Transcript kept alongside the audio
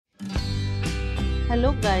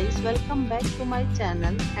Hello guys, welcome back to my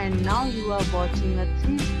channel, and now you are watching a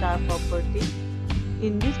 3-star property.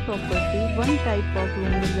 In this property, one type of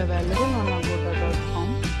room is available on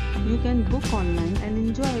agoda.com. You can book online and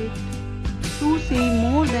enjoy it. To see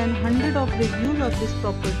more than 100 of reviews of this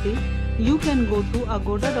property, you can go to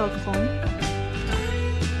agoda.com.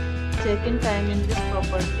 Check-in time in this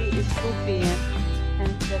property is 2 p.m.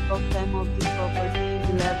 and check-out time of this property is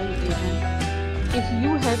 11 a.m. If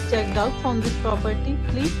you have checked out from this property,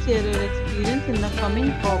 please share your experience in the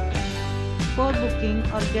comment box. For booking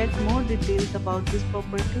or get more details about this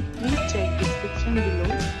property, please check description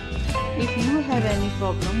below. If you have any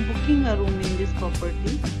problem booking a room in this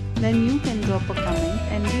property, then you can drop a comment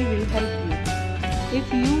and we will help you.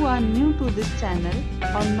 If you are new to this channel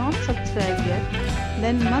or not subscribed yet,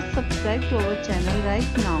 then must subscribe to our channel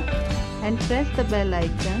right now and press the bell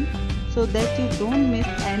icon so that you don't miss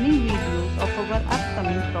any videos of our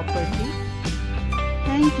upcoming property.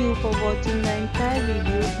 Thank you for watching the entire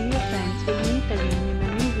video. Dear friends, we'll meet again in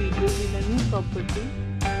a new video with a new property.